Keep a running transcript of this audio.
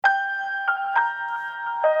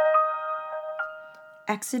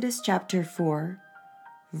Exodus chapter 4,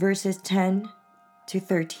 verses 10 to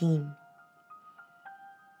 13.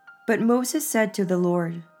 But Moses said to the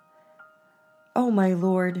Lord, "O my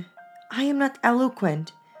Lord, I am not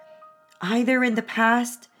eloquent, either in the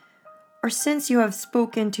past or since you have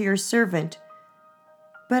spoken to your servant,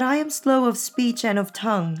 but I am slow of speech and of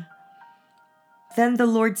tongue." Then the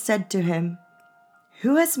Lord said to him,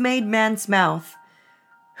 "Who has made man's mouth?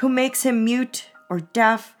 Who makes him mute or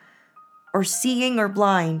deaf or seeing or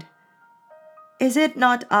blind? Is it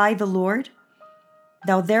not I, the Lord?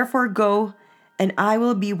 Now therefore go, and I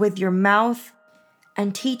will be with your mouth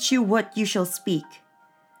and teach you what you shall speak."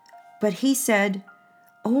 But he said,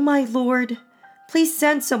 "O my Lord, please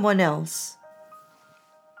send someone else."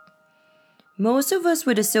 Most of us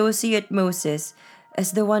would associate Moses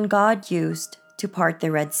as the one God used to part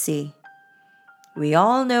the Red Sea. We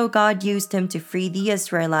all know God used him to free the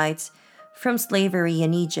Israelites from slavery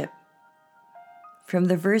in Egypt. From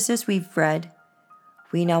the verses we've read,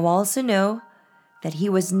 we now also know that he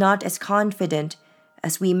was not as confident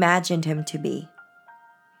as we imagined him to be.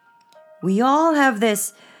 We all have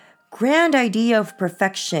this grand idea of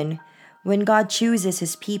perfection when God chooses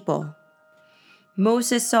his people.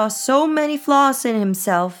 Moses saw so many flaws in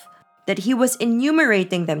himself that he was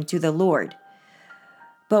enumerating them to the Lord.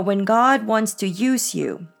 But when God wants to use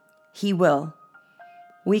you, he will.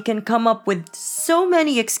 We can come up with so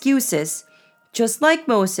many excuses, just like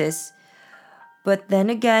Moses. But then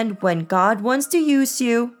again, when God wants to use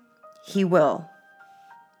you, he will.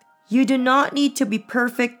 You do not need to be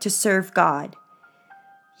perfect to serve God.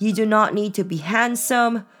 You do not need to be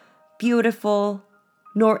handsome, beautiful,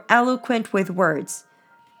 nor eloquent with words.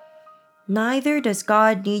 Neither does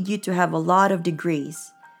God need you to have a lot of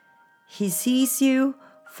degrees. He sees you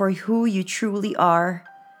for who you truly are,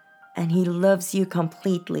 and he loves you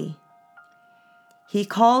completely. He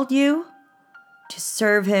called you to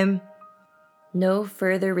serve him. No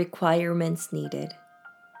further requirements needed.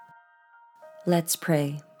 Let's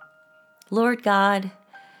pray. Lord God,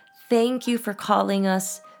 thank you for calling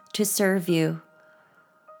us to serve you.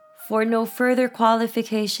 For no further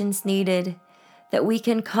qualifications needed, that we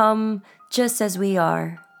can come just as we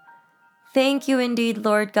are. Thank you indeed,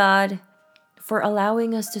 Lord God, for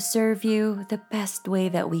allowing us to serve you the best way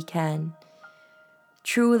that we can.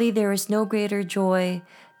 Truly, there is no greater joy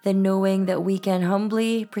than knowing that we can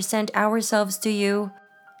humbly present ourselves to you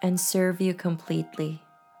and serve you completely,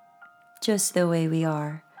 just the way we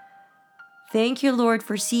are. Thank you, Lord,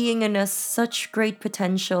 for seeing in us such great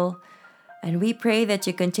potential, and we pray that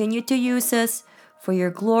you continue to use us for your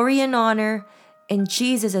glory and honor. In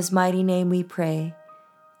Jesus' mighty name we pray.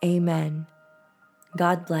 Amen.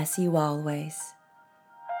 God bless you always.